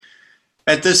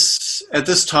At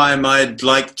this time, I'd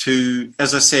like to,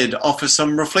 as I said, offer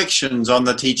some reflections on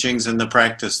the teachings and the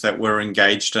practice that we're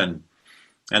engaged in.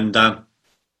 And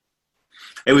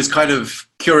it was kind of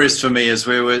curious for me as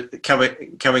we were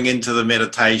coming into the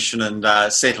meditation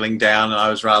and settling down. And I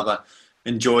was rather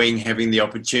enjoying having the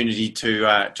opportunity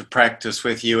to practice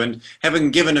with you. And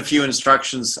having given a few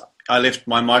instructions, I left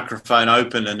my microphone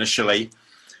open initially,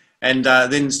 and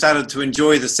then started to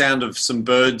enjoy the sound of some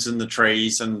birds in the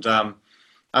trees. And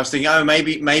I was thinking, oh,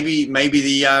 maybe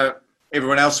the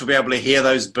everyone else will be able to hear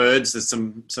those birds. There's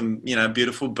some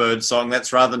beautiful bird song.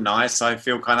 That's rather nice. I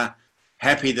feel kind of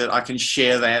happy that I can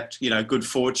share that good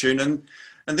fortune. And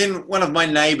then one of my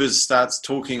neighbours starts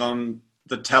talking on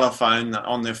the telephone,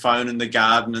 on their phone in the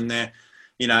garden, and they're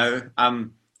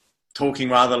talking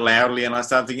rather loudly. And I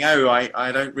start thinking, oh,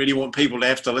 I don't really want people to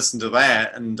have to listen to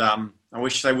that, and I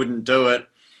wish they wouldn't do it.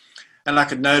 And I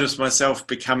could notice myself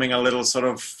becoming a little sort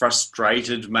of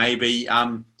frustrated, maybe.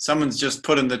 Someone's just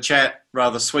put in the chat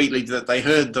rather sweetly that they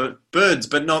heard the birds,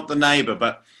 but not the neighbour.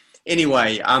 But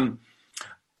anyway,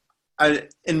 I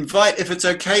invite, if it's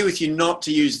okay with you, not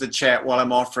to use the chat while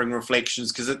I'm offering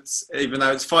reflections, because even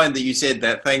though it's fine that you said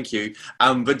that, thank you.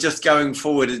 But just going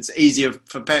forward, it's easier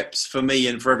perhaps for me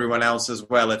and for everyone else as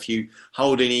well if you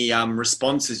hold any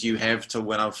responses you have to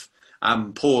when I've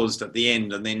paused at the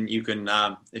end, and then you can,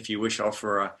 if you wish,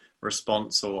 offer a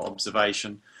response or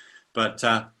observation. But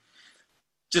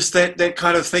just that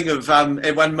kind of thing of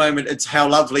at one moment it's how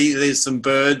lovely, there's some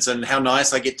birds and how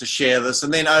nice I get to share this,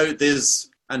 and then there's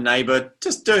a neighbour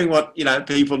just doing what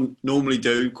people normally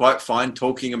do, quite fine,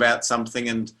 talking about something.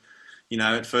 And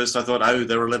at first I thought, oh,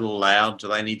 they're a little loud, do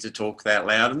they need to talk that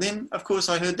loud? And then of course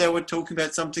I heard they were talking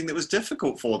about something that was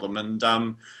difficult for them, and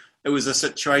it was a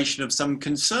situation of some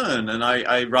concern. And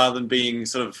I rather than being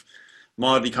sort of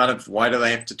mildly kind of, why do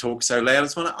they have to talk so loud,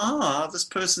 it's one of, this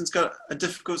person's got a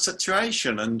difficult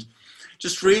situation. And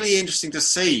just really interesting to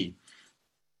see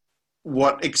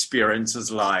what experience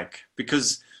is like,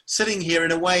 because sitting here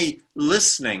in a way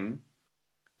listening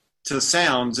to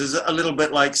sounds is a little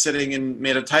bit like sitting in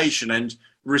meditation and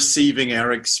receiving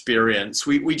our experience.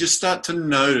 We just start to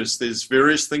notice there's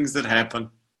various things that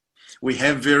happen. We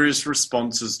have various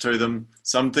responses to them.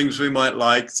 Some things we might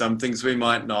like, some things we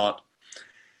might not.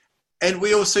 And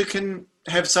we also can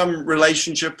have some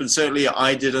relationship, and certainly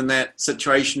I did in that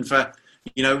situation, for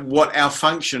what our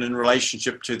function in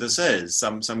relationship to this is.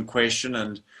 Some question.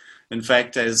 And in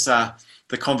fact, as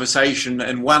the conversation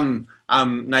in one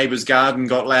neighbour's garden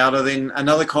got louder, then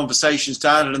another conversation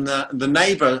started, and the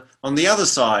neighbour on the other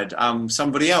side,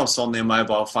 somebody else on their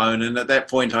mobile phone. And at that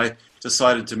point I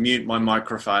decided to mute my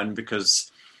microphone,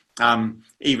 because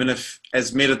even if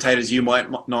as meditators you might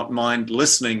not mind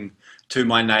listening to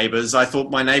my neighbours, I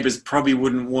thought my neighbours probably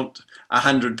wouldn't want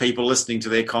 100 people listening to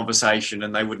their conversation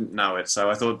and they wouldn't know it. So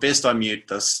I thought best I mute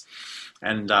this,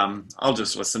 and I'll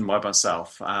just listen by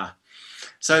myself.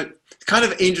 So it's kind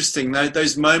of interesting,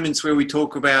 those moments where we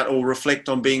talk about or reflect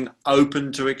on being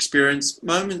open to experience,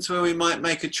 moments where we might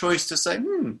make a choice to say,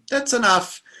 that's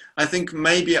enough. I think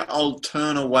maybe I'll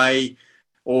turn away,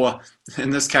 or in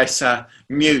this case,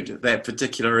 mute that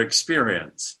particular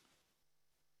experience.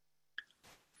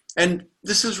 And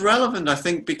this is relevant, I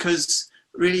think, because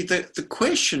really the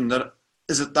question that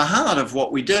is at the heart of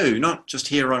what we do, not just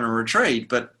here on a retreat,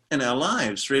 but in our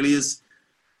lives, really is,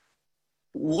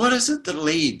 what is it that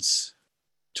leads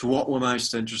to what we're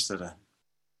most interested in?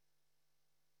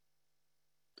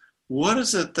 What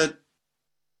is it that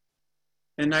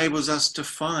enables us to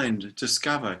find,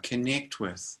 discover, connect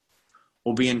with,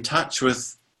 or be in touch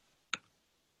with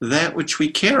that which we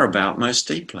care about most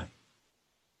deeply?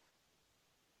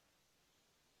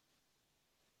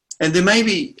 And there may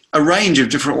be a range of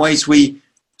different ways we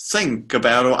think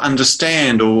about or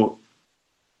understand or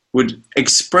would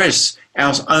express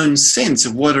our own sense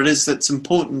of what it is that's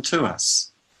important to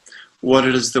us, what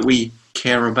it is that we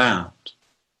care about,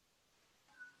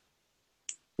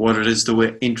 what it is that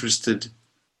we're interested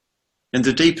in,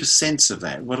 the deepest sense of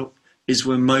that, what it is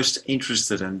we're most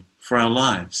interested in for our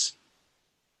lives.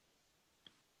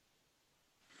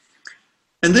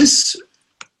 And this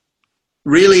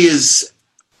really is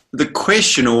the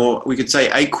question, or we could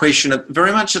say a question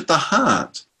very much at the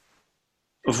heart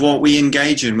of what we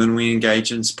engage in when we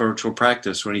engage in spiritual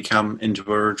practice, when we come into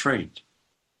a retreat.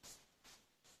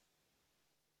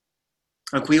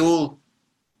 Like we all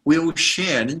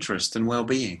share an interest in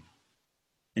well-being,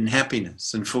 in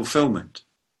happiness and fulfillment.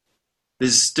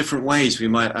 There's different ways we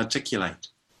might articulate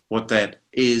what that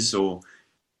is, or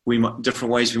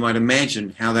different ways we might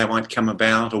imagine how that might come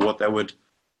about, or what that would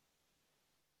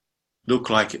look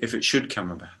like if it should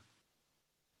come about.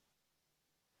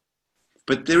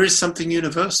 But there is something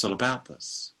universal about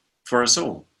this for us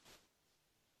all.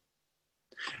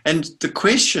 And the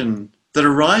question that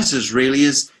arises really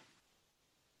is,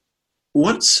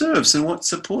 what serves and what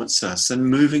supports us in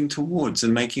moving towards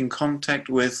and making contact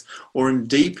with, or in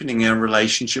deepening our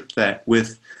relationship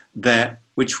with that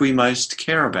which we most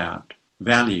care about,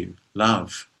 value,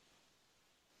 love,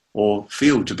 or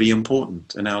feel to be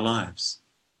important in our lives?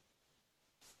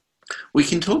 We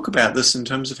can talk about this in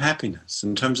terms of happiness,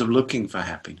 in terms of looking for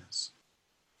happiness.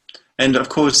 And of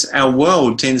course, our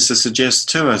world tends to suggest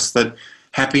to us that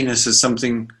happiness is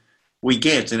something we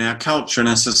get in our culture and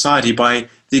our society by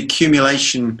the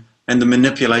accumulation and the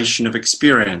manipulation of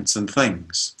experience and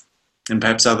things, and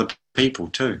perhaps other people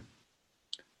too.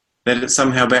 That it's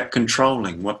somehow about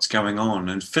controlling what's going on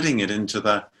and fitting it into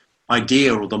the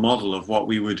idea or the model of what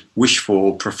we would wish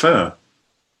for or prefer.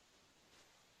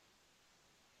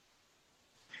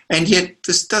 And yet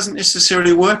this doesn't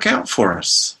necessarily work out for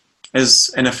us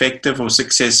as an effective or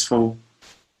successful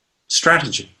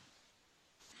strategy.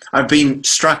 I've been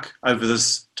struck over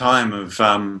this time of,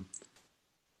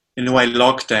 in a way,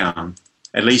 lockdown,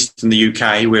 at least in the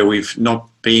UK, where we've not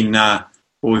been, or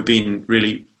we've been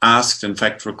really asked, in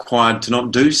fact, required to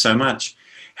not do so much.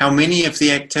 How many of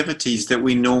the activities that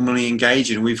we normally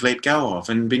engage in we've let go of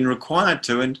and been required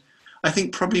to, and I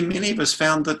think probably many of us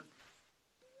found that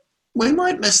we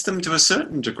might miss them to a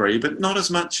certain degree, but not as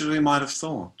much as we might have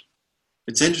thought.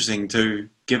 It's interesting to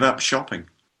give up shopping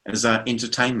as an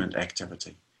entertainment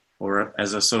activity or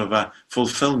as a sort of a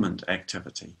fulfillment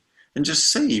activity and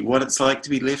just see what it's like to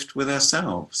be left with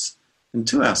ourselves and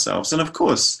to ourselves. And of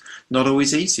course, not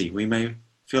always easy. We may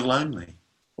feel lonely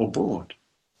or bored.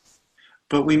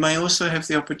 But we may also have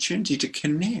the opportunity to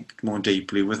connect more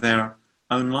deeply with our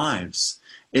own lives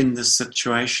in this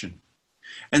situation.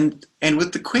 And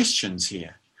with the questions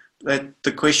here, that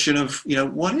the question of,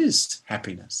 what is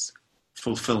happiness,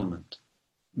 fulfillment,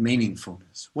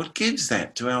 meaningfulness? What gives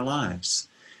that to our lives?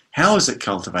 How is it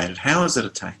cultivated? How is it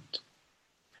attained?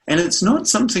 And it's not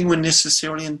something we're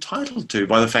necessarily entitled to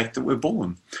by the fact that we're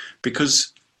born,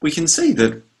 because we can see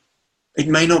that it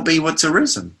may not be what's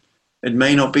arisen. It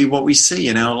may not be what we see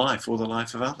in our life or the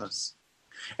life of others.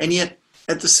 And yet,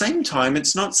 at the same time,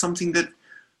 it's not something that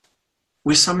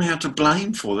we're somehow to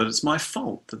blame for, that it's my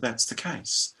fault that that's the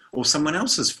case, or someone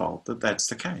else's fault that that's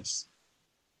the case.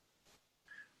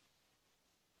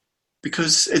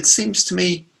 Because it seems to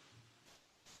me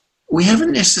we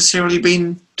haven't necessarily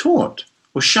been taught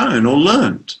or shown or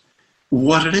learnt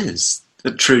what it is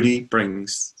that truly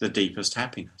brings the deepest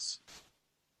happiness.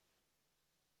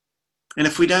 And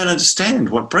if we don't understand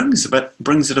what brings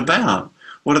it about,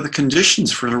 what are the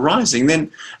conditions for it arising,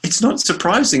 then it's not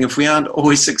surprising if we aren't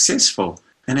always successful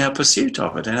in our pursuit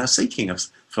of it and our seeking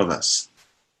for this.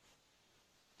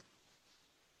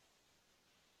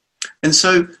 And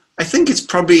so I think it's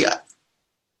probably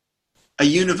a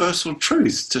universal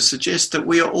truth to suggest that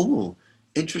we are all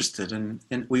interested and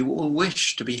we all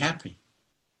wish to be happy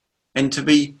and to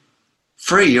be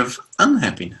free of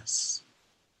unhappiness.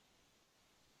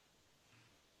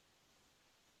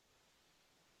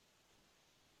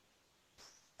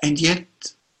 And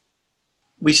yet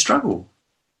we struggle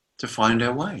to find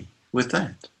our way with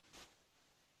that.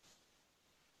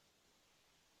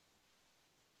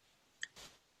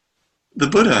 The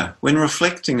Buddha, when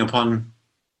reflecting upon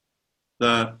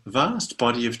the vast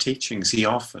body of teachings he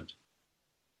offered,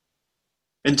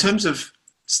 in terms of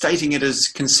stating it as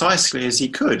concisely as he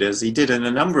could, as he did in a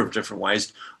number of different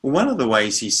ways, one of the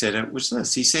ways he said it was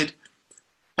this. He said,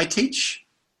 I teach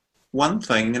one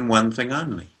thing and one thing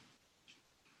only: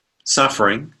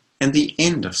 suffering and the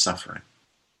end of suffering.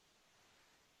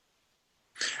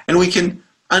 And we can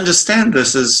understand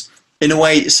this as, in a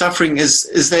way, suffering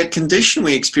is that condition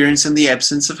we experience in the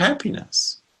absence of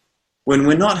happiness. When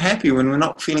we're not happy, when we're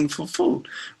not feeling fulfilled,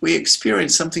 we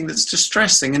experience something that's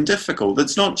distressing and difficult.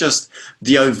 It's not just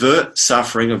the overt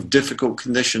suffering of difficult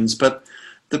conditions, but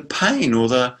the pain or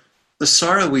the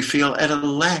sorrow we feel at a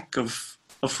lack of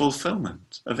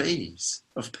fulfillment, of ease,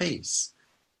 of peace,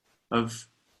 of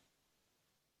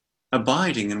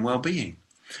abiding and well-being.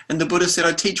 And the Buddha said,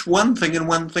 I teach one thing and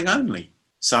one thing only: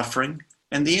 suffering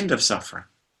and the end of suffering.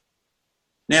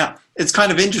 Now, it's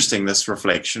kind of interesting, this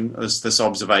reflection, this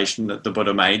observation that the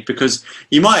Buddha made, because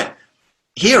you might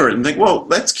hear it and think, well,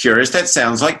 that's curious, that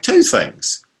sounds like two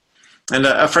things. And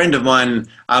a friend of mine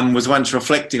was once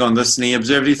reflecting on this, and he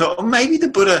observed, he thought, well, maybe the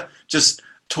Buddha just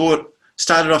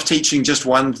started off teaching just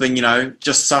one thing,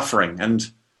 just suffering,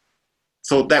 and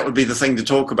thought that would be the thing to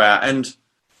talk about. And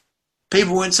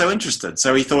people weren't so interested.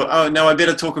 So he thought, oh, no, I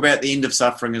better talk about the end of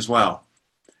suffering as well.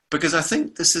 Because I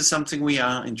think this is something we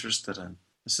are interested in.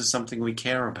 This is something we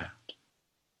care about.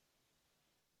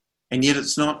 And yet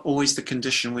it's not always the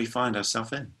condition we find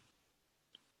ourselves in.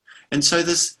 And so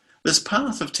this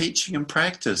path of teaching and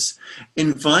practice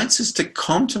invites us to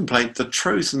contemplate the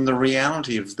truth and the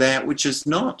reality of that which is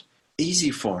not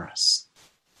easy for us,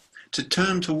 to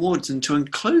turn towards and to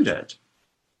include it,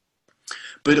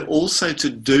 but also to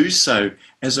do so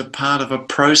as a part of a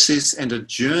process and a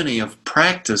journey of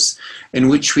practice in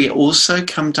which we also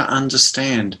come to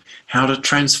understand how to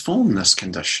transform this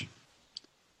condition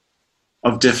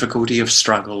of difficulty, of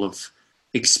struggle, of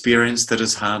experience that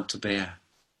is hard to bear,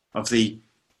 of the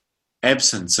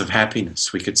absence of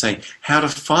happiness, we could say, how to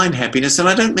find happiness. And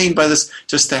I don't mean by this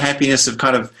just the happiness of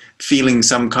kind of feeling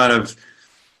some kind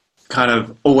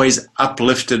of always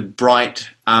uplifted, bright,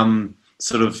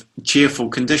 sort of cheerful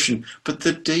condition, but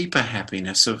the deeper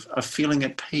happiness of feeling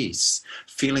at peace,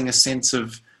 feeling a sense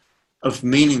of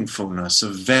meaningfulness,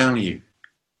 of value,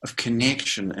 of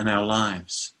connection in our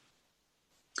lives.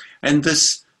 And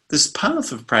this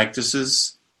path of practice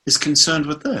is concerned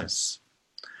with this.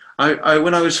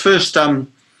 When I was first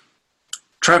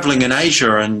traveling in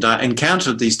Asia and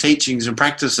encountered these teachings and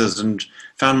practices and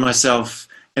found myself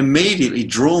immediately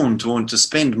drawn to want to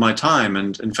spend my time,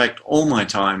 and in fact all my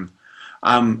time,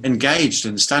 engaged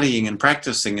in studying and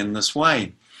practicing in this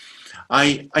way,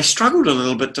 I struggled a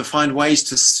little bit to find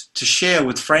ways to share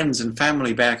with friends and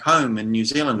family back home in New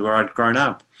Zealand where I'd grown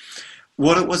up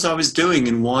what it was I was doing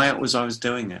and why it was I was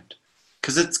doing it.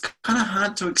 Because it's kind of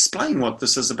hard to explain what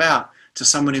this is about to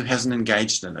someone who hasn't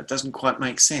engaged in it. It doesn't quite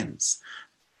make sense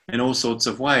in all sorts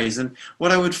of ways. And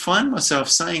what I would find myself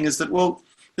saying is that, well,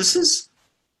 this is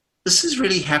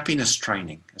really happiness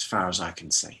training as far as I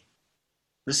can see.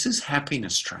 This is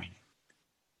happiness training.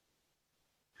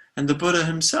 And the Buddha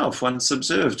himself once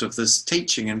observed of this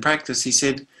teaching and practice, he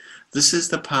said, this is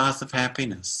the path of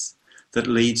happiness that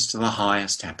leads to the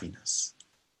highest happiness.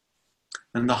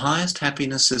 And the highest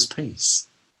happiness is peace.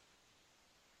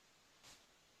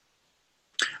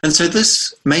 And so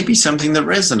this may be something that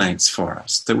resonates for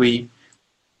us, that we're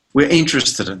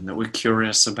interested in, that we're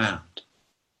curious about.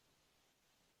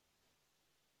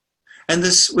 And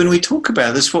this, when we talk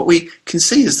about this, what we can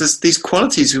see is these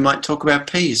qualities we might talk about,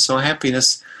 peace or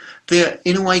happiness, they're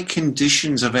in a way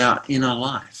conditions of our inner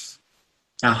life,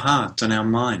 our heart and our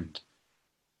mind.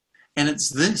 And it's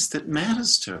this that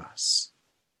matters to us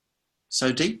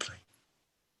so deeply.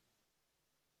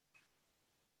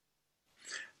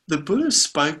 The Buddha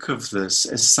spoke of this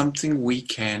as something we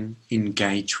can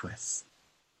engage with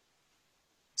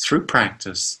through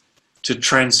practice to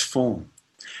transform.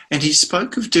 And he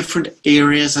spoke of different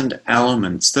areas and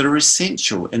elements that are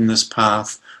essential in this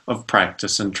path of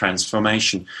practice and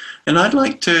transformation. And I'd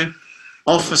like to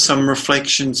offer some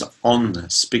reflections on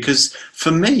this, because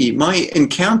for me, my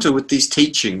encounter with these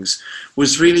teachings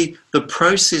was really the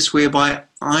process whereby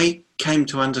I came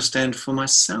to understand for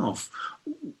myself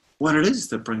what it is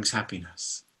that brings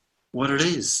happiness, what it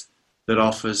is that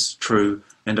offers true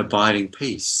and abiding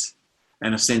peace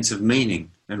and a sense of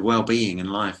meaning and well-being in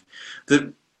life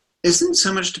that isn't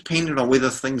so much dependent on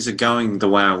whether things are going the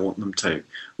way I want them to,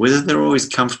 whether they're always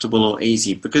comfortable or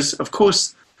easy, because of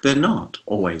course they're not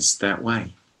always that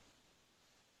way.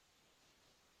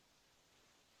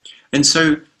 And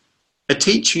so a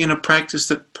teaching and a practice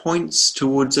that points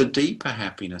towards a deeper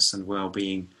happiness and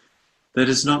well-being that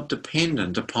is not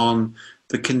dependent upon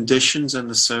the conditions and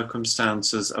the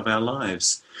circumstances of our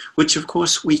lives, which of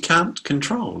course we can't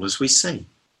control, as we see.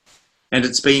 And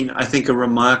it's been, I think, a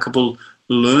remarkable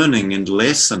learning and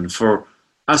lesson for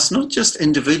us, not just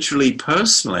individually,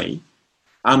 personally,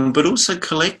 but also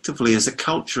collectively as a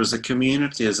culture, as a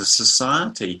community, as a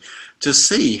society, to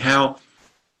see how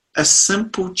a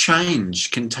simple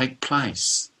change can take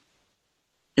place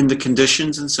in the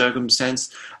conditions and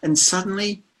circumstance, and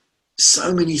suddenly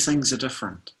so many things are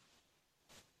different.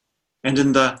 And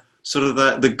in the sort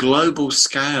of the global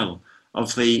scale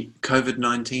of the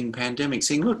COVID-19 pandemic,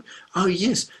 saying, look, oh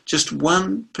yes, just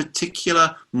one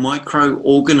particular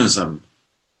microorganism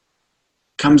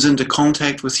comes into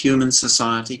contact with human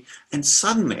society, and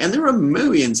suddenly, and there are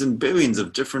millions and billions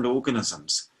of different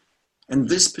organisms, and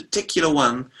this particular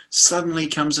one suddenly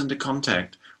comes into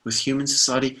contact with human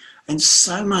society, and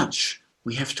so much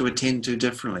we have to attend to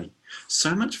differently.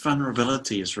 So much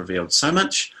vulnerability is revealed, so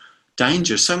much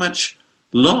danger, so much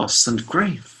loss and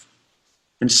grief,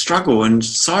 and struggle and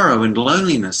sorrow and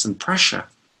loneliness and pressure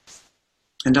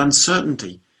and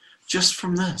uncertainty just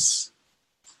from this.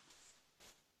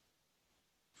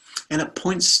 And it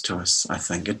points to us, I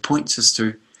think, it points us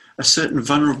to a certain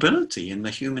vulnerability in the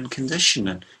human condition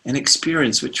and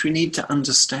experience which we need to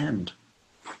understand.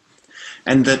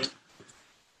 And that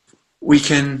we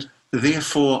can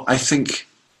therefore, I think,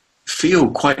 feel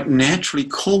quite naturally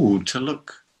called to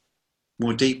look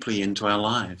more deeply into our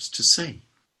lives, to see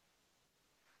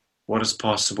what is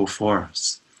possible for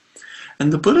us.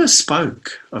 And the Buddha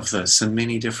spoke of this in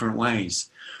many different ways.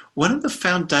 One of the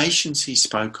foundations he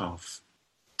spoke of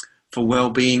for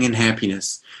well-being and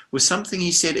happiness was something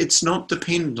he said, it's not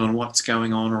dependent on what's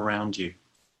going on around you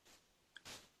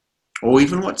or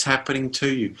even what's happening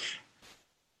to you.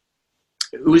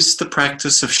 It was the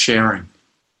practice of sharing,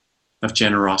 of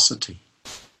generosity,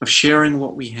 of sharing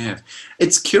what we have.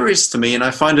 It's curious to me, and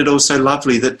I find it also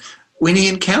lovely, that when he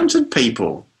encountered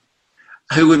people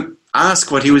who would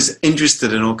ask what he was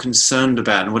interested in or concerned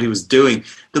about and what he was doing,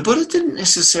 the Buddha didn't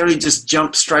necessarily just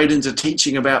jump straight into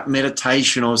teaching about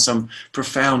meditation or some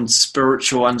profound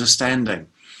spiritual understanding.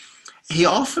 He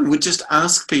often would just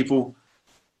ask people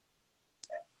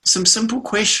some simple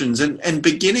questions, and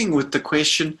beginning with the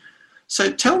question,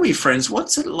 so tell me, friends,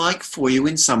 what's it like for you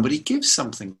when somebody gives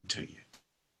something to you?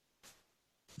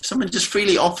 If someone just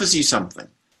freely offers you something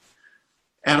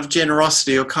out of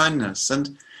generosity or kindness,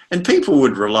 and people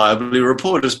would reliably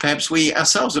report, as perhaps we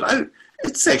ourselves would, oh,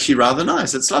 it's actually rather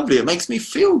nice, it's lovely, it makes me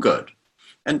feel good.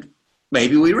 And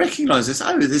maybe we recognize this,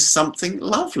 oh, there's something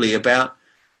lovely about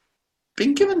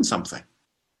being given something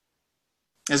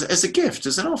as a gift,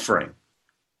 as an offering.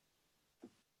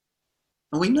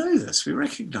 And we know this, we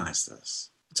recognize this.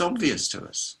 It's obvious to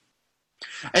us.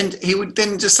 And he would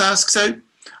then just ask, so,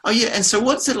 oh yeah, and so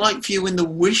what's it like for you when the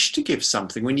wish to give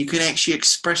something, when you can actually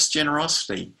express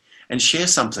generosity and share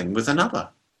something with another?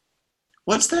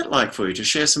 What's that like for you, to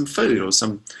share some food or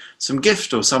some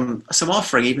gift or some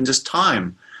offering, even just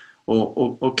time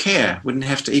or care? Wouldn't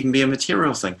have to even be a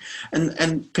material thing.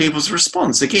 And people's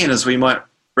response, again, as we might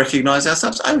recognize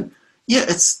ourselves, oh yeah,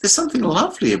 there's something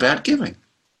lovely about giving.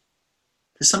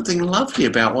 There's something lovely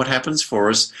about what happens for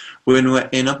us when we're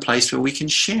in a place where we can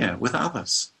share with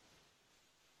others.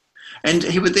 And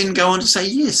he would then go on to say,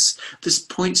 yes, this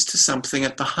points to something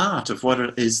at the heart of what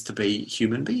it is to be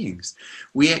human beings.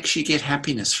 We actually get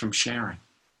happiness from sharing.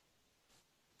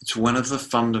 It's one of the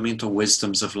fundamental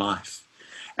wisdoms of life.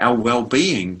 Our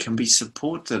well-being can be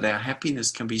supported, our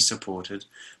happiness can be supported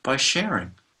by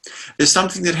sharing. There's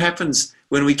something that happens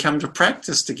when we come to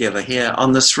practice together here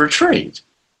on this retreat.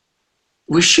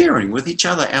 We're sharing with each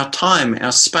other our time,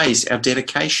 our space, our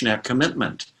dedication, our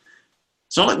commitment.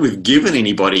 It's not like we've given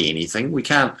anybody anything. We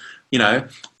can't,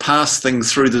 pass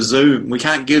things through the Zoom. We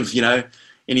can't give,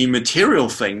 any material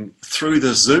thing through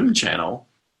the Zoom channel.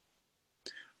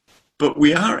 But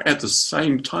we are at the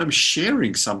same time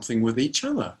sharing something with each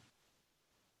other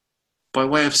by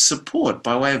way of support,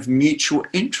 by way of mutual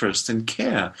interest and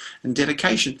care and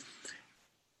dedication.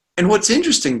 And what's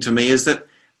interesting to me is that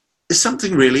there's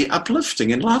something really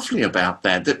uplifting and lovely about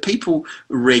that people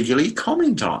regularly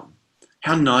comment on.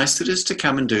 How nice it is to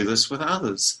come and do this with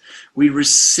others. We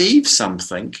receive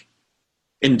something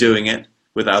in doing it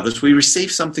with others. We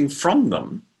receive something from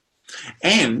them,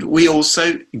 and we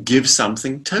also give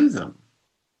something to them.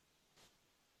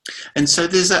 And so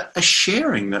there's a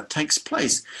sharing that takes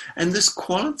place. And this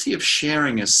quality of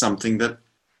sharing is something that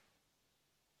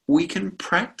we can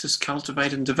practice,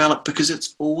 cultivate, and develop because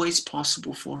it's always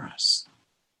possible for us.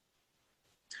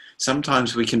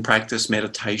 Sometimes we can practice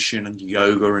meditation and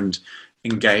yoga and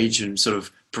engage in sort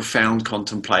of profound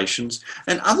contemplations,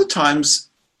 and other times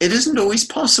it isn't always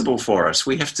possible for us.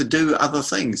 We have to do other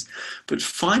things. But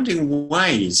finding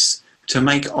ways to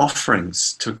make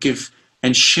offerings, to give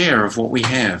and share of what we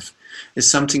have, is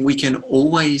something we can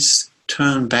always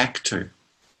turn back to.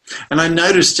 And I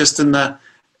noticed just in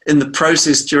the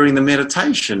process during the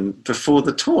meditation before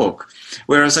the talk,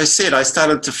 where, as I said, I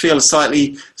started to feel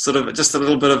slightly sort of just a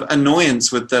little bit of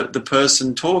annoyance with the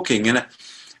person talking. And it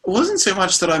wasn't so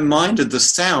much that I minded the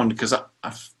sound, because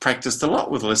I've practiced a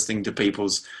lot with listening to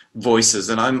people's voices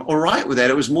and I'm all right with that.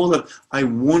 It was more that I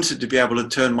wanted to be able to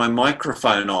turn my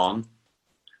microphone on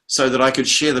so that I could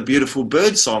share the beautiful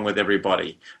bird song with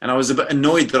everybody. And I was a bit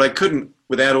annoyed that I couldn't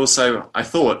without also, I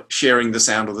thought, sharing the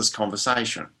sound of this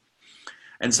conversation.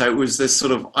 And so it was this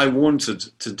sort of, I wanted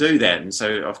to do that. And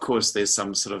so, of course, there's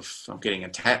some sort of, I'm getting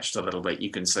attached a little bit,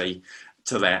 you can see,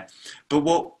 to that. But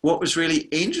what was really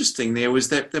interesting there was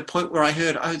that the point where I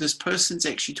heard, oh, this person's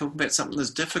actually talking about something that's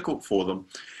difficult for them.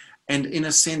 And in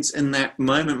a sense, in that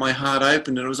moment, my heart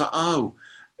opened and it was like, oh,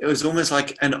 it was almost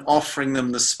like an offering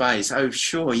them the space. Oh,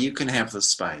 sure, you can have the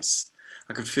space.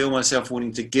 I could feel myself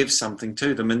wanting to give something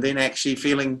to them and then actually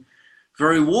feeling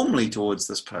very warmly towards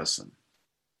this person.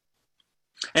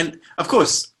 And of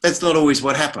course, that's not always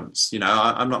what happens.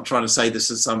 I'm not trying to say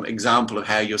this is some example of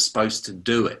how you're supposed to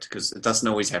do it, because it doesn't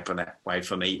always happen that way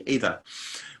for me either.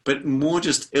 but more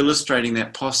just illustrating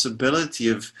that possibility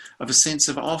of a sense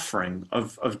of offering,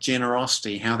 of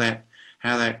generosity, how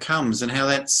that comes, and how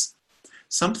that's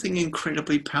something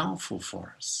incredibly powerful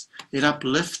for us. It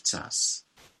uplifts us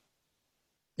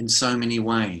in so many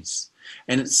ways.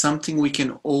 And it's something we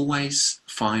can always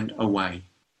find a way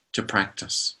to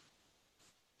practice.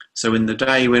 So in the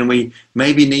day when we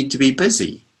maybe need to be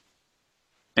busy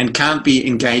and can't be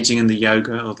engaging in the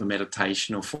yoga or the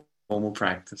meditation or formal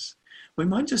practice, we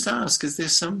might just ask, is there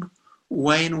some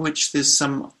way in which there's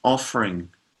some offering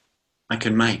I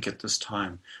can make at this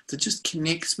time that just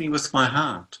connects me with my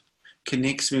heart,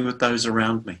 connects me with those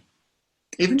around me?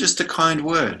 Even just a kind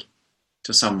word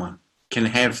to someone can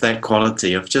have that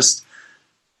quality of just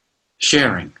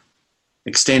sharing,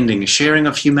 extending, sharing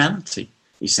of humanity,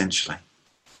 essentially.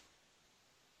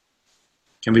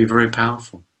 Can be very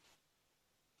powerful.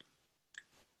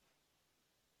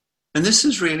 And this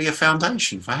is really a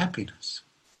foundation for happiness.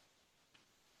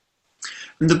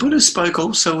 And the Buddha spoke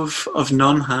also of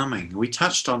non-harming. We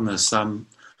touched on this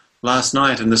last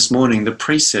night and this morning, the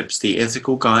precepts, the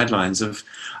ethical guidelines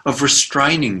of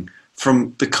restraining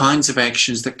from the kinds of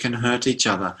actions that can hurt each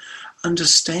other.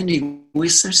 Understanding we're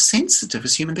so sensitive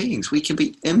as human beings. We can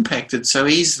be impacted so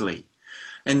easily.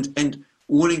 And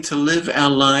wanting to live our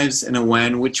lives in a way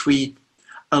in which we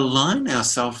align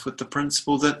ourselves with the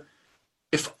principle that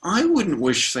if I wouldn't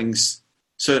wish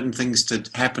certain things to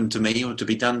happen to me or to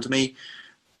be done to me,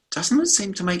 doesn't it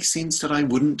seem to make sense that I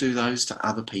wouldn't do those to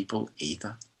other people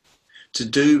either? To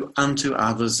do unto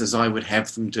others as I would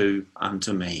have them do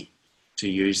unto me, to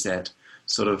use that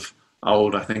sort of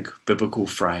old, I think, biblical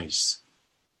phrase.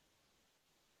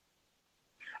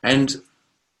 And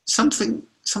something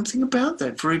about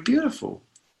that very beautiful.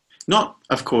 Not,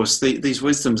 of course, these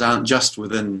wisdoms aren't just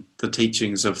within the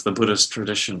teachings of the Buddhist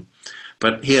tradition,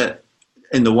 but here,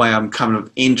 in the way I'm kind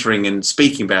of entering and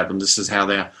speaking about them, this is how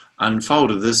they're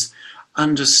unfolded, this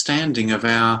understanding of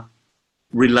our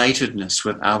relatedness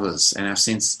with others and our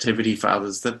sensitivity for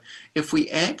others, that if we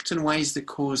act in ways that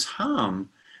cause harm,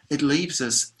 it leaves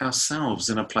us ourselves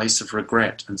in a place of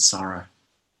regret and sorrow,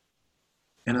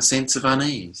 and a sense of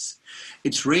unease.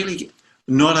 It's really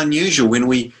not unusual when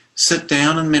we sit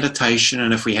down in meditation,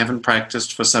 and if we haven't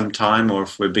practiced for some time, or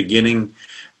if we're beginning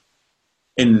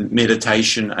in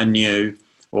meditation anew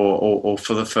or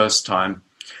for the first time,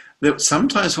 that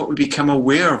sometimes what we become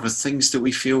aware of are things that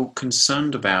we feel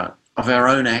concerned about of our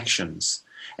own actions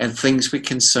and things we're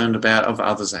concerned about of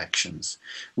others' actions.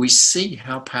 We see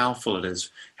how powerful it is,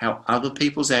 how other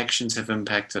people's actions have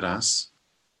impacted us,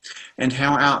 and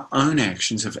how our own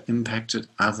actions have impacted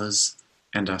others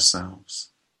and ourselves.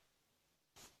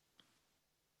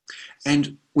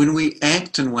 And when we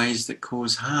act in ways that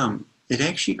cause harm, it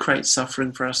actually creates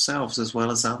suffering for ourselves as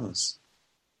well as others.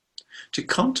 To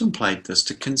contemplate this,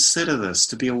 to consider this,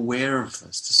 to be aware of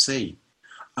this, to see,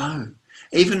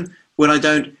 even when I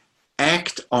don't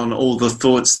act on all the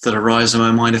thoughts that arise in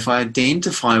my mind, if I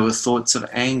identify with thoughts of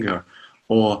anger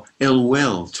or ill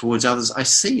will towards others, I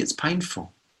see it's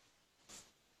painful.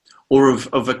 Or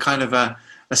of a kind of a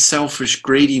selfish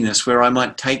greediness where I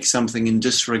might take something in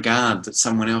disregard that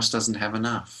someone else doesn't have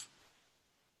enough.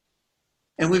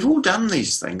 And we've all done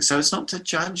these things, so it's not to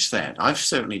judge that. I've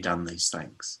certainly done these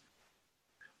things.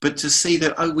 But to see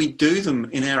that, we do them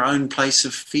in our own place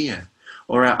of fear,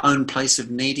 or our own place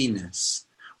of neediness,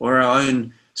 or our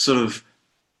own sort of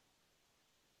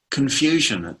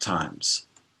confusion at times.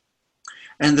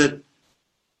 And that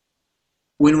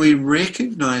when we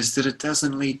recognize that it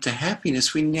doesn't lead to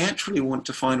happiness, we naturally want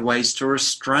to find ways to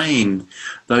restrain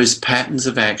those patterns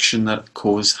of action that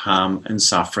cause harm and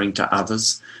suffering to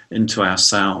others and to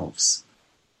ourselves.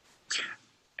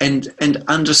 And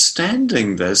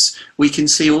understanding this, we can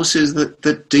see also that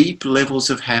the deep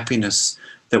levels of happiness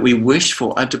that we wish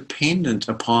for are dependent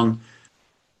upon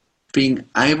being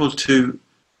able to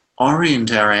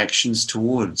orient our actions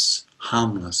towards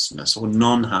harmlessness or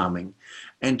non-harming,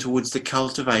 and towards the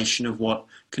cultivation of what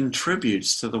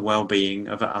contributes to the well-being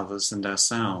of others and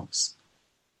ourselves.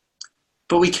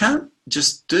 But we can't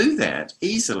just do that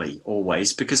easily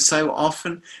always, because so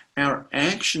often our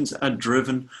actions are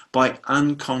driven by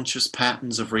unconscious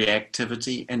patterns of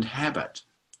reactivity and habit.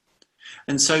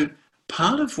 And so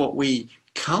part of what we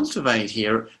cultivate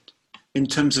here in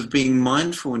terms of being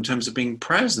mindful, in terms of being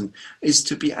present, is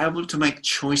to be able to make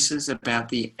choices about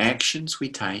the actions we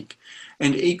take,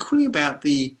 and equally about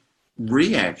the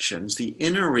reactions, the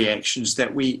inner reactions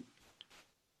that we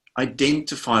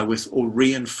identify with or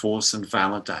reinforce and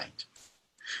validate.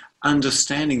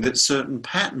 Understanding that certain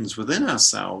patterns within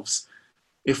ourselves,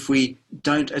 if we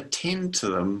don't attend to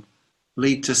them,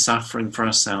 lead to suffering for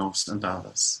ourselves and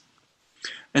others.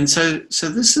 And so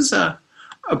this is a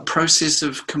process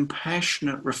of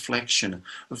compassionate reflection,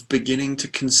 of beginning to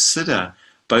consider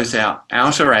both our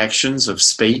outer actions of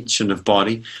speech and of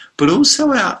body, but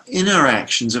also our inner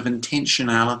actions of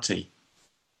intentionality.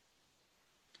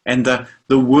 And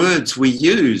the words we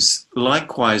use,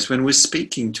 likewise, when we're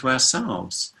speaking to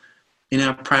ourselves, in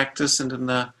our practice and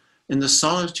in the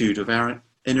solitude of our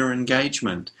inner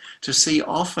engagement, to see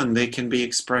often there can be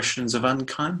expressions of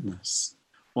unkindness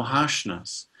or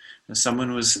harshness. As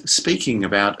someone was speaking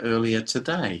about earlier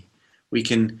today, we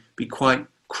can be quite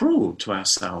cruel to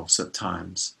ourselves at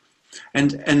times.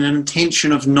 And an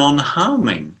intention of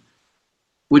non-harming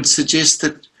would suggest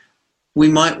that we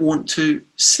might want to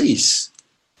cease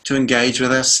to engage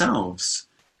with ourselves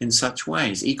in such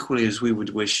ways, equally as we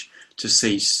would wish to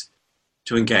cease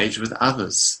to engage with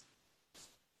others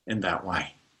in that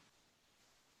way.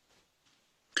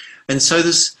 And so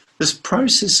this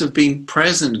process of being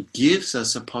present gives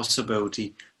us a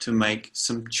possibility to make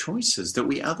some choices that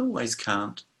we otherwise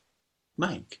can't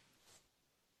make.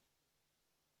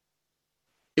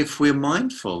 If we're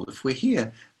mindful, if we're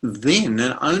here, then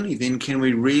and only then can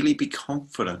we really be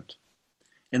confident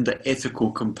in the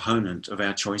ethical component of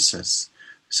our choices,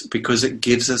 because it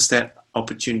gives us that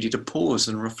opportunity to pause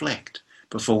and reflect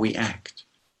before we act.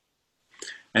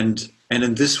 And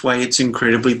in this way, it's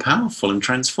incredibly powerful and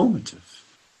transformative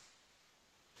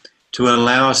to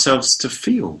allow ourselves to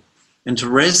feel and to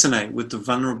resonate with the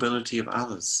vulnerability of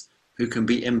others who can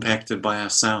be impacted by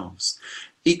ourselves,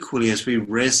 equally as we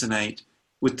resonate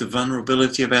with the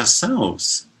vulnerability of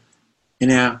ourselves in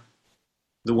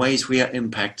the ways we are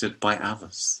impacted by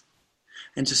others.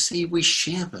 And to see we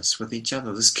share this with each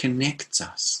other. This connects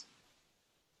us.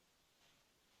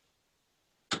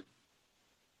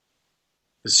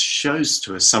 This shows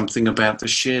to us something about the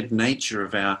shared nature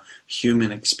of our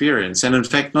human experience. And in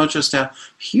fact, not just our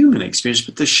human experience,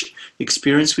 but the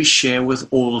experience we share with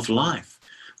all of life,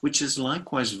 which is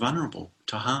likewise vulnerable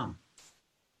to harm.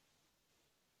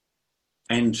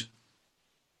 And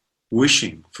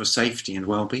wishing for safety and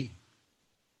well-being.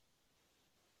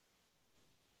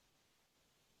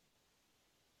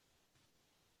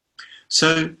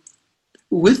 So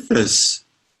with this,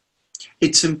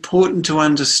 it's important to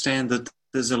understand that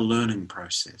there's a learning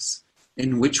process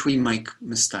in which we make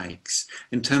mistakes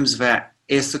in terms of our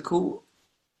ethical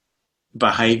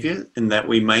behavior, in that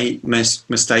we make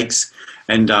mistakes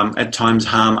and at times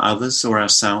harm others or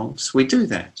ourselves. We do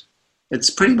that. It's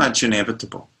pretty much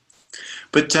inevitable.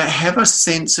 But to have a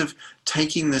sense of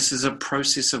taking this as a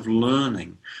process of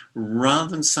learning rather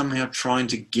than somehow trying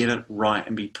to get it right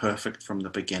and be perfect from the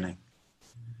beginning,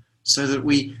 so that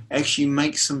we actually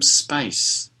make some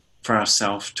space for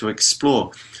ourselves to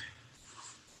explore.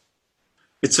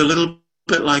 It's a little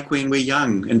bit like when we're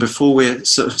young and before we're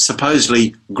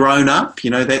supposedly grown up,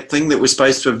 that thing that we're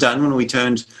supposed to have done when we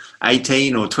turned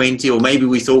 18 or 20, or maybe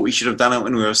we thought we should have done it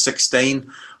when we were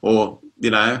 16, or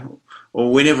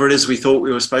whenever it is we thought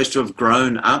we were supposed to have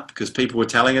grown up because people were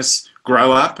telling us,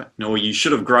 grow up, or you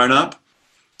should have grown up.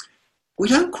 We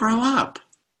don't grow up.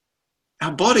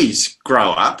 Our bodies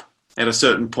grow up at a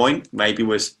certain point. Maybe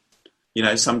we're,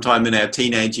 sometime in our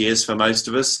teenage years for most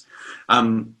of us.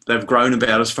 They've grown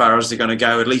about as far as they're going to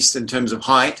go, at least in terms of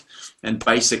height and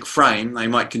basic frame. They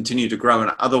might continue to grow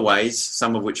in other ways,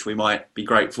 some of which we might be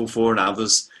grateful for and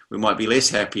others we might be less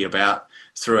happy about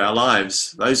through our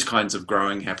lives. Those kinds of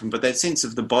growing happen, but that sense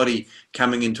of the body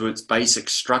coming into its basic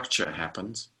structure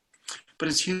happens. But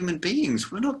as human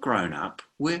beings, we're not grown up.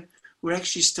 We're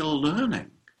actually still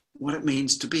learning what it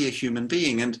means to be a human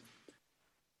being. And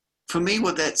for me,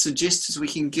 what that suggests is we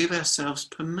can give ourselves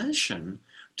permission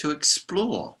to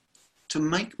explore, to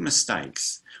make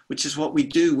mistakes, which is what we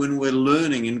do when we're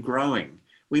learning and growing.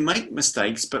 We make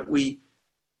mistakes, but we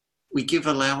give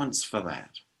allowance for that.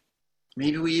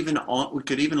 Maybe we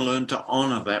could even learn to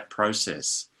honor that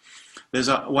process. There's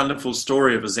a wonderful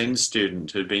story of a Zen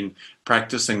student who'd been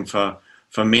practicing for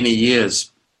many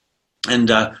years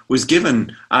and was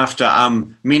given, after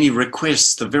many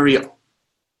requests, the very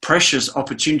precious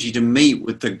opportunity to meet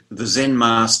with the Zen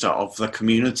master of the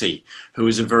community, who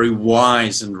is a very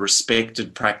wise and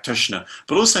respected practitioner,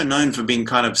 but also known for being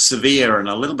kind of severe and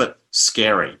a little bit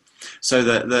scary. So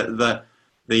the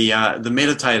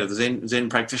meditator, the Zen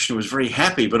practitioner, was very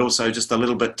happy, but also just a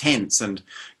little bit tense, and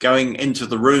going into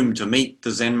the room to meet the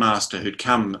Zen master who'd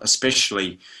come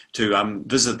especially to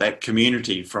visit that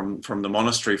community from the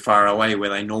monastery far away where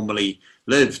they normally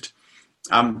lived.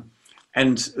 And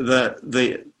the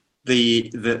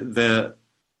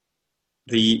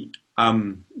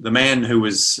man who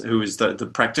was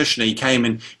the practitioner, he came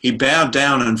and he bowed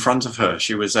down in front of her.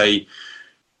 She was a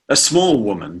a small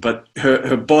woman, but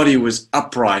her body was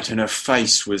upright and her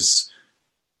face was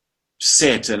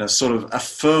set in a sort of a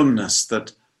firmness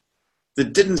that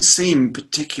didn't seem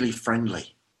particularly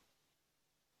friendly.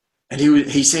 And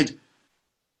he said,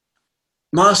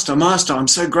 Master, I'm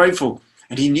so grateful.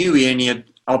 And he knew he only had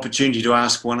opportunity to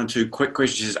ask one or two quick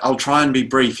questions. He says, I'll try and be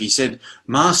brief. He said,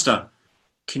 Master,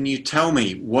 can you tell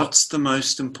me what's the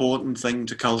most important thing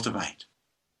to cultivate?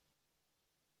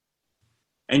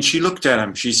 And she looked at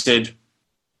him. She said,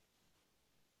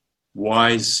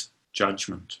 wise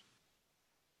judgment,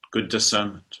 good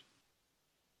discernment.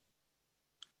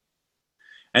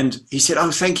 And he said,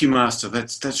 oh, thank you, Master.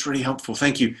 That's really helpful.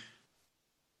 Thank you.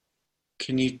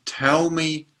 Can you tell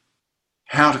me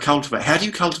how to cultivate? How do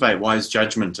you cultivate wise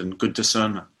judgment and good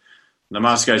discernment? And the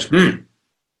Master goes,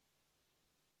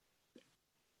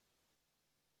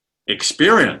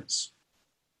 experience.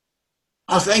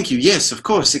 Oh, thank you. Yes, of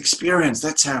course, experience.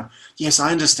 That's how. Yes,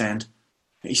 I understand.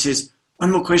 He says,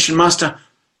 one more question, Master.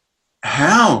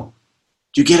 How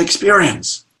do you get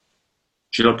experience?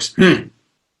 She looks,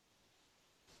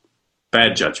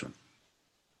 bad judgment,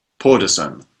 poor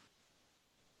discernment.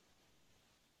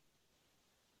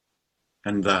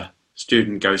 And the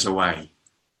student goes away,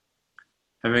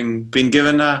 having been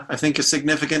given, I think, a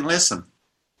significant lesson.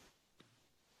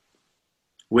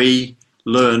 We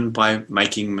learn by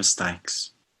making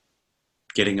mistakes,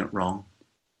 getting it wrong,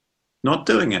 not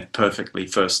doing it perfectly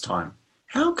first time.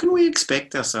 How can we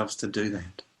expect ourselves to do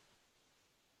that?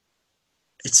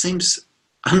 It seems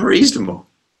unreasonable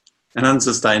and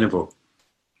unsustainable,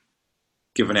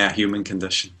 given our human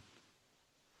condition.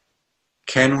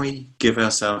 Can we give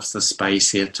ourselves the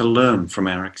space here to learn from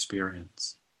our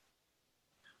experience?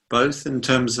 Both in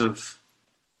terms of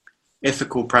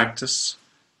ethical practice,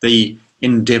 the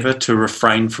endeavour to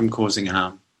refrain from causing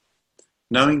harm,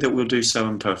 knowing that we'll do so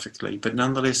imperfectly, but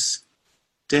nonetheless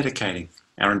dedicating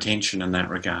our intention in that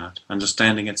regard,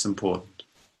 understanding it's important.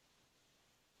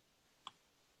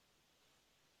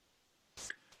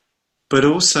 But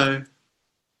also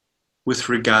with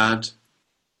regard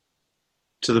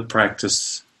to the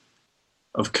practice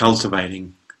of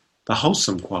cultivating the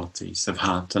wholesome qualities of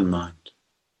heart and mind.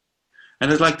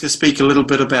 And I'd like to speak a little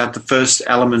bit about the first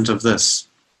element of this.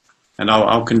 And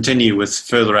I'll continue with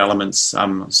further elements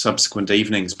subsequent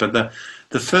evenings. But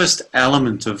the first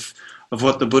element of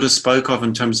what the Buddha spoke of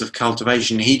in terms of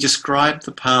cultivation, he described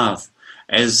the path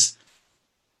as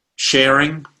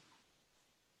sharing,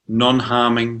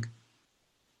 non-harming,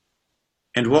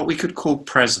 and what we could call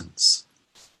presence.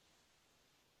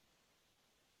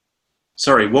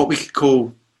 What we could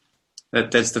call,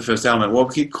 that's the first element, what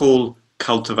we could call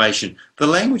cultivation.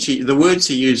 The words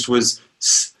he used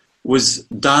was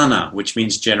dana, which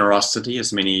means generosity,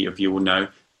 as many of you will know,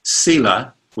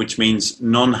 sila, which means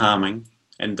non-harming,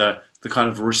 and the kind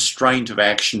of restraint of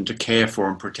action to care for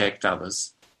and protect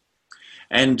others,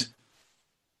 and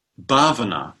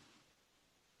bhavana.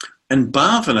 And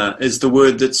bhavana is the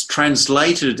word that's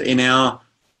translated in our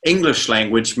English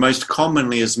language most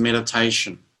commonly as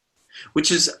meditation,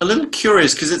 which is a little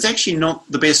curious because it's actually not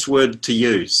the best word to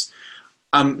use.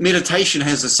 Meditation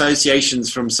has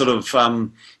associations from sort of,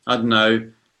 from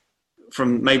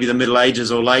maybe the Middle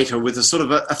Ages or later, with a sort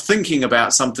of a thinking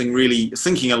about something, really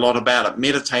thinking a lot about it,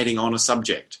 meditating on a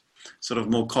subject, sort of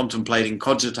more contemplating,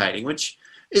 cogitating, which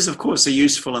is, of course, a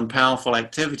useful and powerful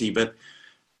activity. But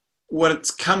what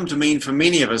it's come to mean for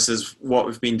many of us is what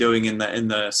we've been doing in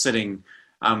the sitting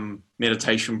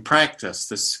meditation practice,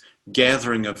 this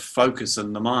gathering of focus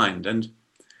in the mind. And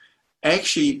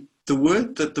actually, the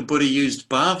word that the Buddha used,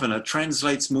 bhavana,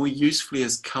 translates more usefully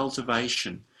as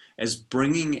cultivation, as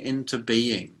bringing into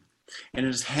being. And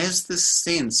it has this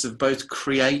sense of both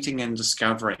creating and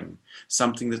discovering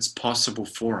something that's possible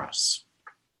for us.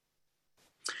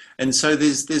 And so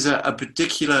there's a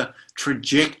particular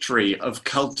trajectory of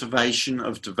cultivation,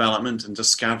 of development and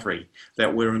discovery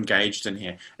that we're engaged in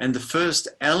here. And the first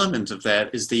element of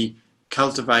that is the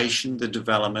cultivation, the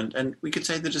development, and we could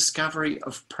say the discovery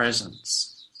of presence.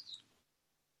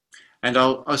 And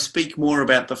I'll speak more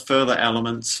about the further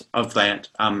elements of that,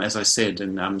 as I said,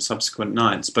 in subsequent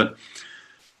nights. But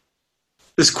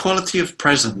this quality of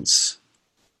presence,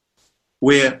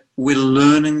 where we're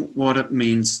learning what it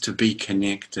means to be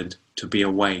connected, to be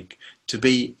awake, to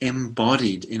be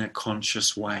embodied in a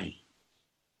conscious way.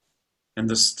 And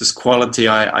this quality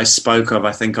I spoke of,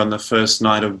 I think, on the first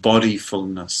night, of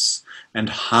bodyfulness and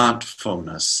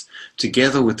heartfulness,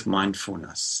 together with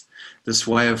mindfulness. This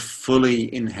way of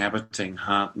fully inhabiting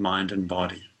heart, mind, and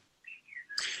body.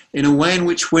 In a way in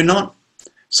which we're not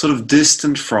sort of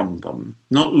distant from them,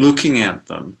 not looking at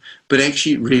them, but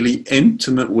actually really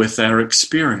intimate with our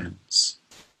experience.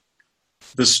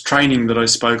 This training that I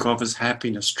spoke of as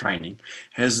happiness training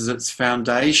has its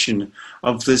foundation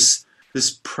of this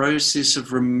process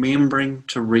of remembering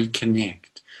to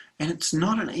reconnect. And it's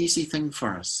not an easy thing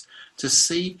for us to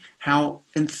see how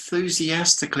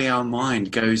enthusiastically our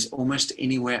mind goes almost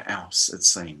anywhere else, it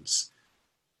seems,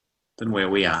 than where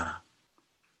we are.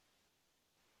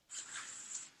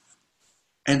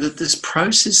 And that this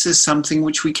process is something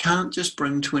which we can't just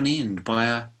bring to an end by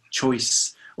a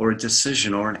choice or a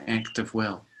decision or an act of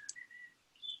will.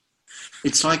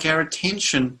 It's like our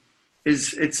attention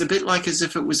it's a bit like as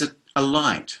if it was a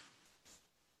light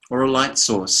or a light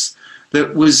source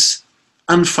that was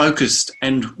unfocused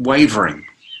and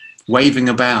waving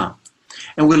about.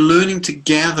 And we're learning to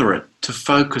gather it, to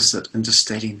focus it into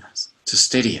steadiness, to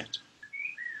steady it.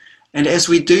 And as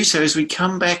we do so, as we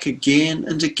come back again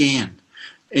and again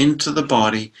into the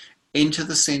body, into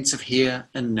the sense of here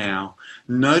and now,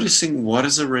 noticing what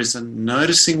has arisen,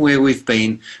 noticing where we've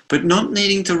been, but not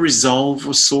needing to resolve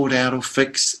or sort out or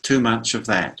fix too much of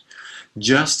that.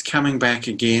 Just coming back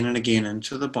again and again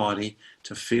into the body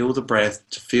to feel the breath,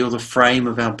 to feel the frame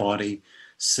of our body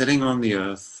sitting on the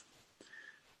earth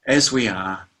as we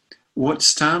are. What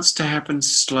starts to happen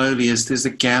slowly is there's a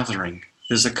gathering,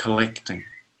 there's a collecting,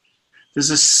 there's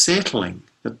a settling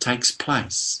that takes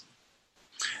place.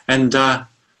 And I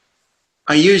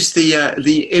used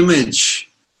the image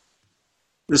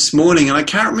this morning, and I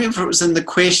can't remember if it was in the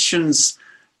questions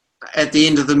at the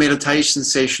end of the meditation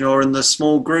session or in the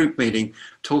small group meeting,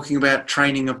 talking about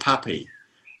training a puppy.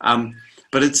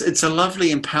 But it's a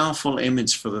lovely and powerful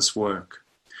image for this work.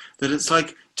 That it's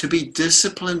like to be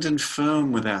disciplined and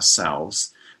firm with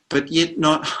ourselves, but yet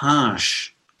not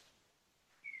harsh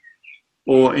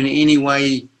or in any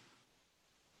way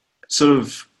sort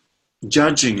of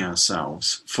judging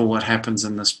ourselves for what happens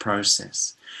in this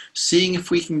process. Seeing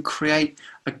if we can create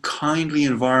a kindly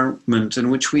environment in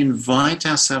which we invite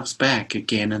ourselves back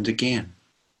again and again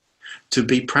to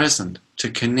be present,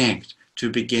 to connect, to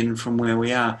begin from where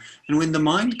we are. And when the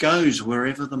mind goes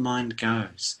wherever the mind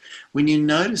goes, when you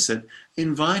notice it,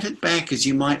 invite it back as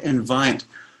you might invite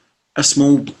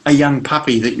a young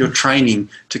puppy that you're training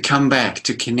to come back,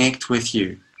 to connect with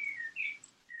you.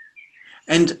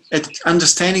 And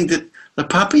understanding that the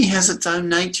puppy has its own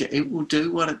nature. It will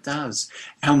do what it does.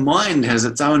 Our mind has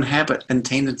its own habit and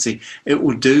tendency. It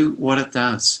will do what it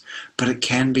does, but it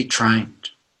can be trained.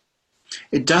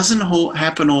 It doesn't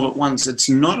happen all at once. It's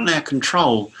not in our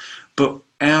control, but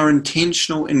our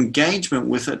intentional engagement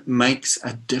with it makes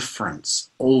a difference,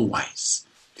 always.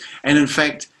 And in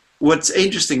fact, what's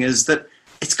interesting is that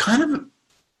it's kind of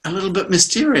a little bit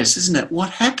mysterious, isn't it? What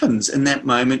happens in that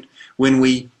moment when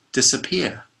we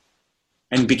disappear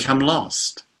and become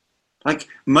lost? Like,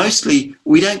 mostly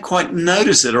we don't quite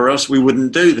notice it, or else we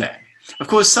wouldn't do that. Of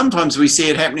course, sometimes we see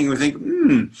it happening and we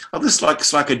think, this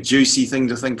looks like a juicy thing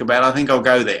to think about. I think I'll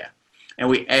go there. And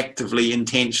we actively,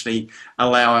 intentionally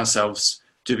allow ourselves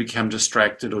to become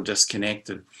distracted or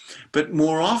disconnected. But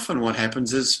more often what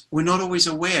happens is we're not always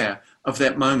aware of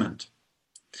that moment.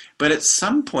 But at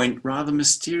some point, rather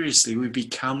mysteriously, we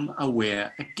become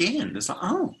aware again. It's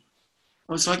like,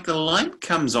 it's like the light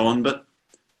comes on, but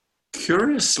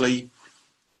curiously,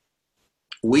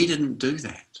 we didn't do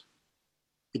that.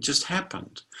 It just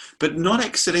happened, but not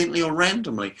accidentally or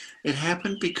randomly. It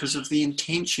happened because of the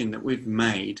intention that we've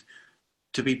made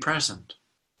to be present,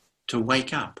 to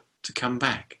wake up, to come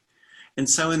back. And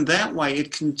so in that way,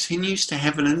 it continues to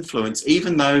have an influence,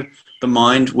 even though the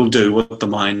mind will do what the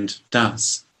mind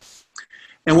does.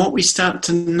 And what we start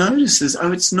to notice is,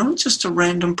 it's not just a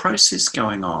random process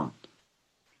going on.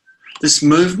 This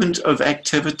movement of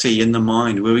activity in the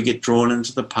mind where we get drawn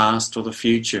into the past or the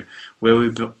future, where we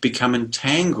become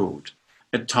entangled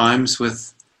at times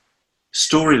with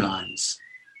storylines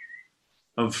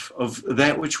of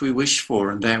that which we wish for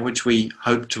and that which we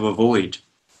hope to avoid,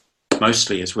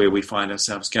 mostly is where we find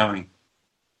ourselves going.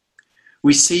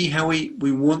 We see how we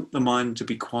want the mind to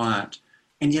be quiet,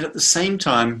 and yet at the same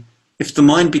time, if the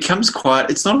mind becomes quiet,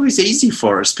 it's not always easy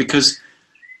for us because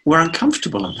we're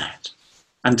uncomfortable in that,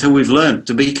 until we've learned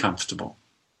to be comfortable.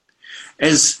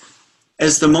 As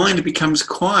the mind becomes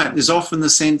quiet, there's often the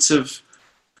sense of,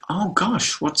 oh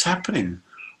gosh, what's happening?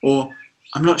 Or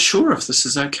I'm not sure if this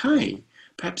is okay.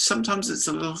 Perhaps sometimes it's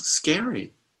a little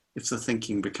scary if the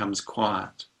thinking becomes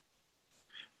quiet.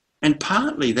 And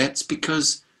partly that's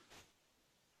because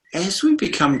as we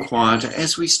become quieter,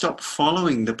 as we stop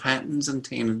following the patterns and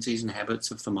tendencies and habits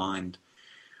of the mind,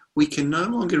 we can no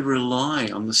longer rely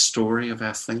on the story of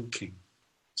our thinking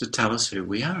to tell us who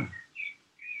we are.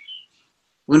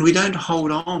 When we don't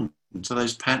hold on to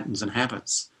those patterns and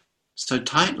habits so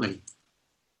tightly,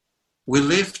 we're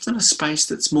left in a space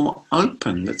that's more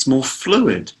open, that's more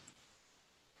fluid.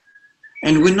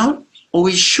 And we're not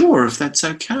always sure if that's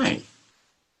okay.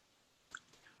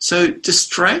 So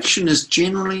distraction is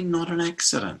generally not an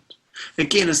accident.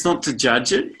 Again, it's not to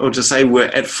judge it or to say we're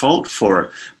at fault for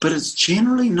it, but it's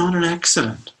generally not an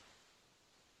accident.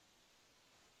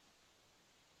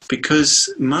 Because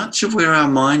much of where our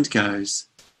mind goes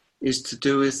is to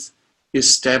do with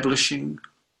establishing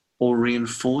or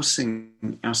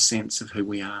reinforcing our sense of who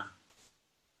we are.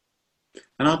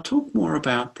 And I'll talk more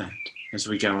about that as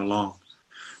we go along.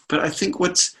 But I think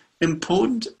what's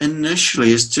important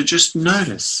initially is to just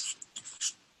notice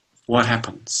what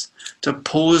happens. To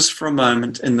pause for a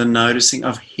moment in the noticing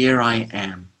of here I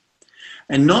am.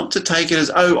 And not to take it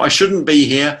as, oh, I shouldn't be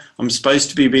here. I'm supposed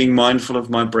to be being mindful of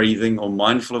my breathing or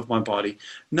mindful of my body.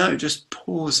 No, just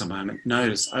pause a moment.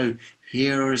 Notice, oh,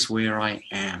 here is where I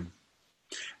am.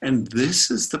 And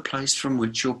this is the place from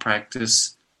which your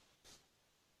practice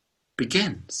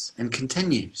begins and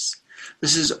continues.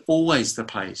 This is always the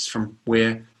place from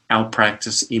where our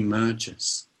practice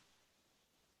emerges.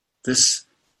 This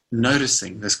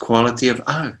noticing, this quality of,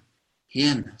 oh,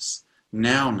 here-ness,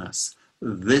 now-ness,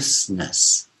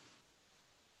 thisness.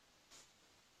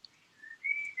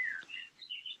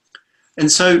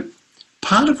 And so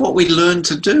part of what we learn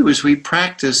to do as we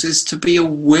practice is to be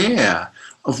aware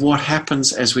of what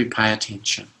happens as we pay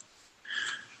attention.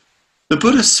 The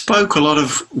Buddha spoke a lot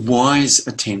of wise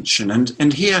attention,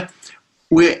 and here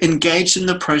we're engaged in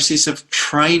the process of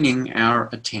training our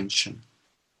attention.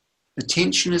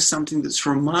 Attention is something that's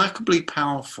remarkably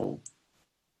powerful,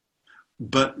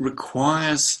 but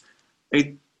requires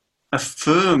a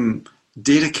firm,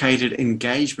 dedicated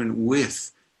engagement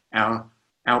with our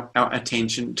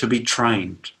attention to be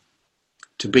trained,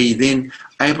 to be then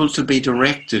able to be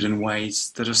directed in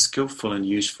ways that are skillful and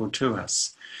useful to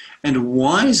us. And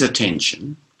wise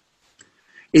attention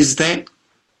is that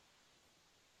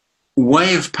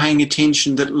way of paying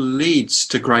attention that leads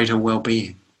to greater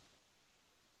well-being.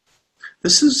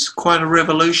 This is quite a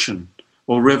revolution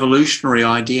or revolutionary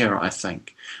idea, I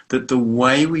think, that the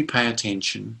way we pay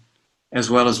attention, as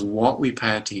well as what we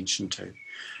pay attention to,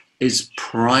 is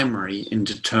primary in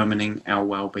determining our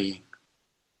well-being.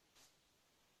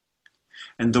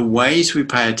 And the ways we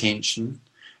pay attention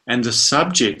and the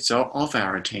subjects of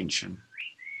our attention,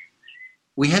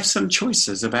 we have some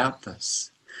choices about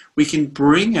this. We can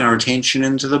bring our attention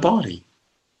into the body,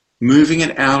 moving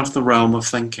it out of the realm of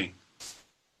thinking.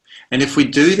 And if we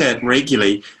do that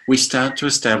regularly, we start to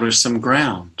establish some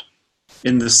ground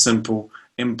in the simple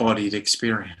embodied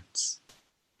experience.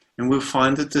 And we'll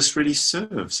find that this really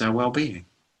serves our well-being.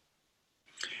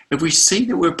 If we see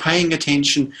that we're paying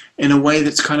attention in a way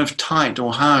that's kind of tight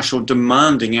or harsh or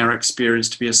demanding our experience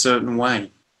to be a certain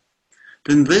way,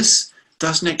 then this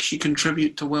doesn't actually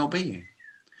contribute to well-being.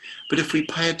 But if we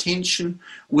pay attention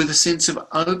with a sense of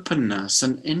openness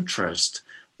and interest,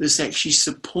 this actually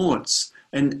supports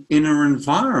an inner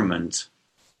environment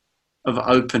of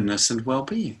openness and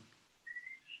well-being.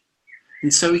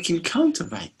 And so we can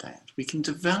cultivate that, we can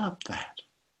develop that.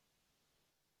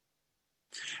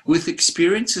 With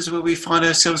experiences where we find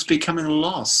ourselves becoming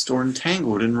lost or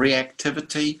entangled in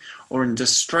reactivity or in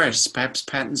distress, perhaps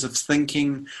patterns of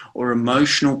thinking or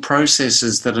emotional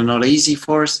processes that are not easy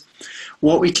for us,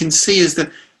 what we can see is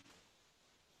that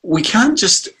we can't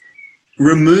just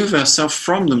remove ourselves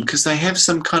from them because they have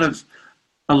some kind of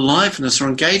aliveness or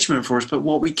engagement for us, but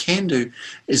what we can do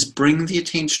is bring the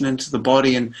attention into the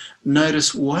body and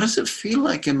notice, what does it feel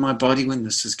like in my body when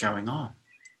this is going on?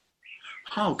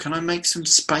 Oh, can I make some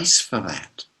space for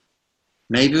that?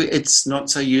 Maybe it's not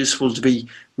so useful to be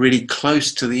really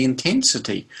close to the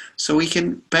intensity, so we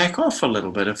can back off a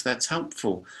little bit if that's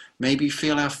helpful. Maybe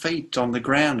feel our feet on the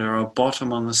ground or our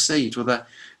bottom on the seat, or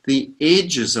the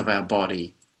edges of our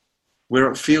body where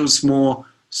it feels more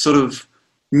sort of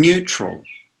neutral.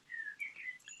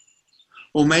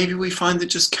 Or maybe we find that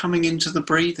just coming into the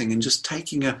breathing and just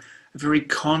taking a very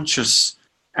conscious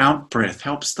out-breath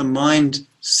helps the mind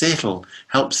settle,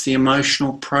 helps the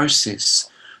emotional process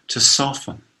to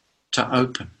soften, to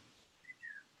open.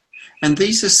 And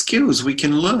these are skills we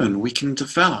can learn, we can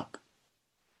develop,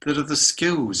 that are the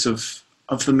skills of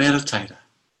the meditator,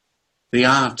 the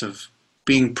art of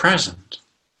being present,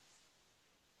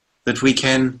 that we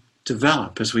can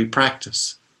develop as we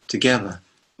practice together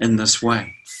in this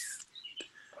way.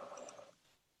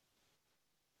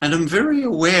 And I'm very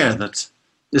aware that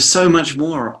there's so much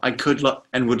more I could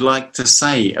and would like to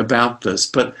say about this,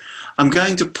 but I'm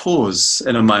going to pause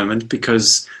in a moment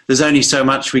because there's only so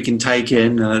much we can take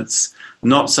in and it's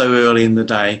not so early in the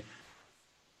day.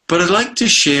 But I'd like to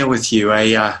share with you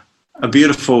a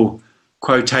beautiful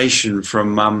quotation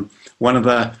from one of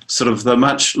the sort of the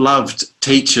much loved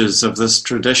teachers of this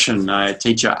tradition,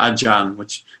 teacher Ajahn,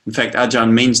 which in fact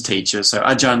Ajahn means teacher, so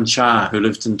Ajahn Chah, who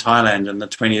lived in Thailand in the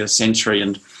 20th century.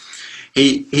 And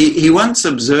he once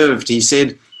observed, he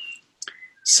said,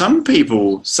 some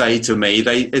people say to me,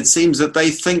 it seems that they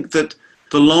think that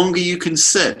the longer you can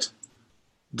sit,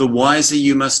 the wiser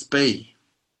you must be.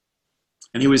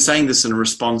 And he was saying this in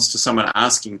response to someone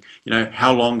asking,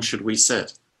 how long should we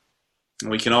sit? And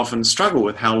we can often struggle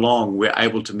with how long we're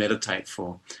able to meditate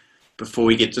for before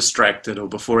we get distracted or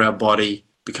before our body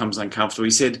becomes uncomfortable.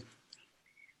 He said,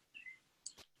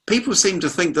 people seem to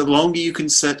think that the longer you can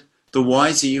sit, the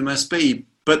wiser you must be.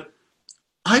 But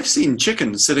I've seen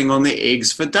chickens sitting on their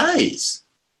eggs for days.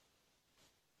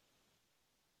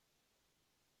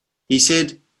 He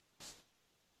said,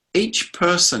 each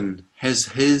person has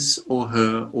his or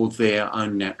her or their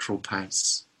own natural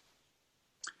pace.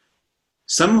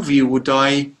 Some of you will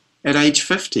die at age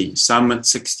 50, some at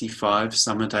 65,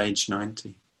 some at age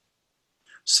 90.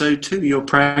 So too your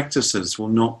practices will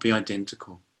not be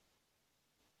identical.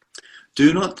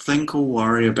 Do not think or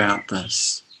worry about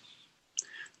this.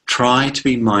 Try to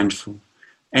be mindful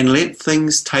and let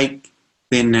things take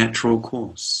their natural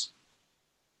course.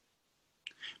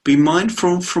 Be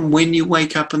mindful from when you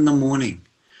wake up in the morning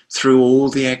through all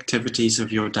the activities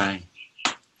of your day.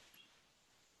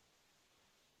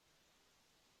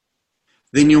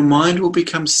 Then your mind will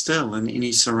become still in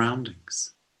any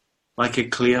surroundings, like a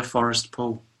clear forest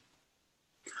pool.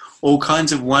 All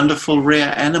kinds of wonderful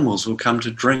rare animals will come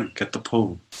to drink at the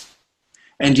pool,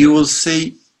 and you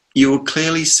will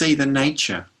clearly see the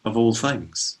nature of all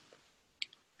things.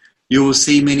 You will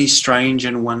see many strange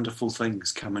and wonderful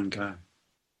things come and go,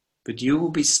 but you will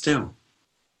be still.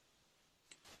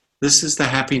 This is the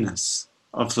happiness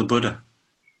of the Buddha.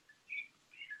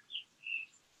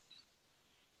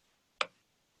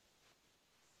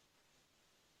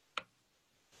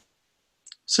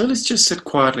 So let's just sit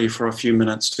quietly for a few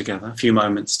minutes together, a few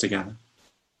moments together.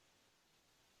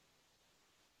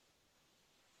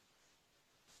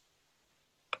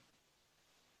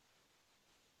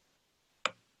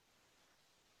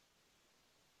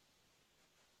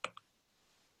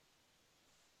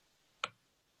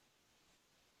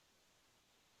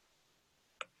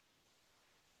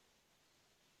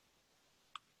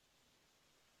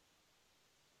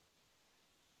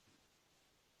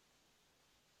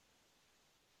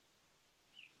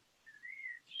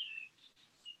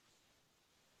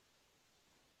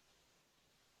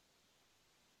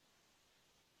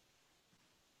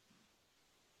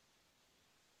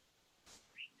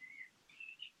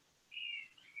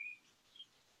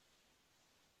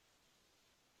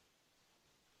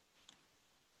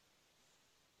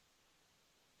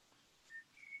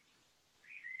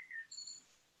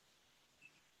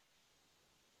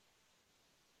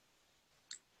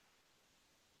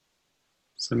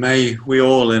 So may we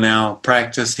all in our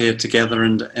practice here together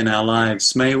and in our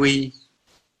lives, may we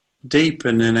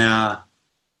deepen in our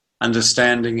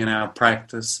understanding in our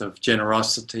practice of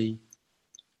generosity,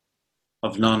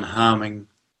 of non-harming,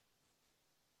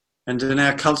 and in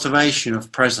our cultivation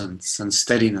of presence and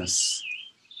steadiness,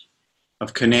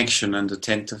 of connection and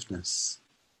attentiveness.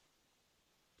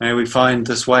 May we find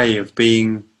this way of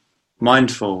being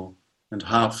mindful and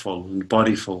heartful and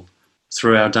bodyful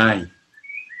through our day,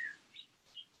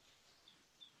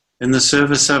 in the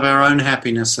service of our own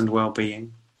happiness and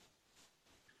well-being,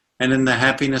 and in the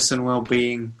happiness and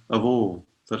well-being of all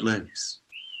that lives.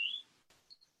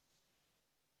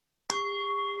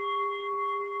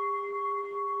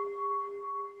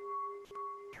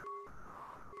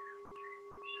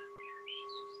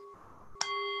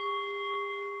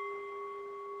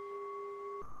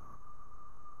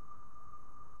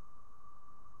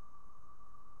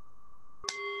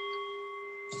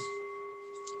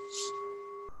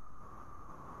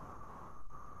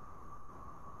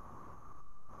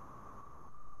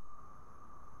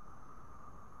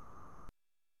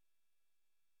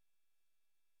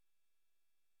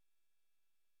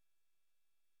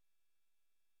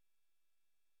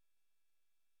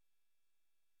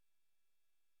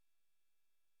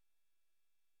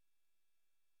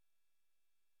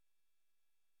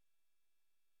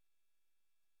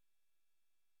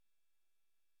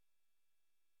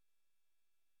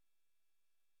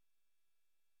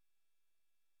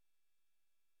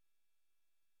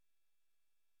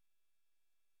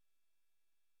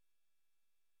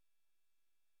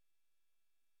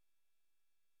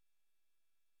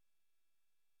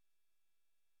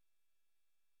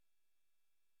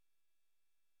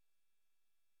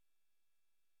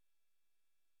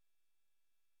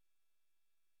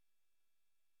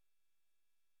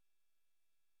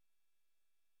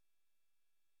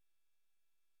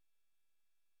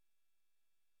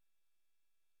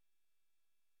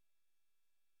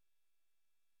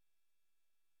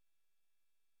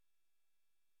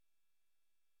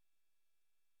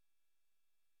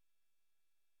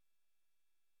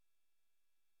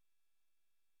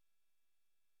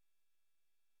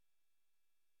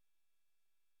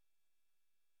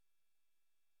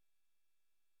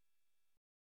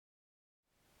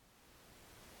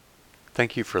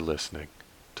 Thank you for listening.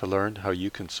 To learn how you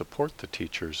can support the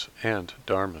teachers and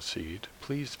Dharma Seed,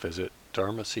 please visit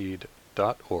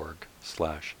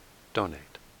dharmaseed.org/donate.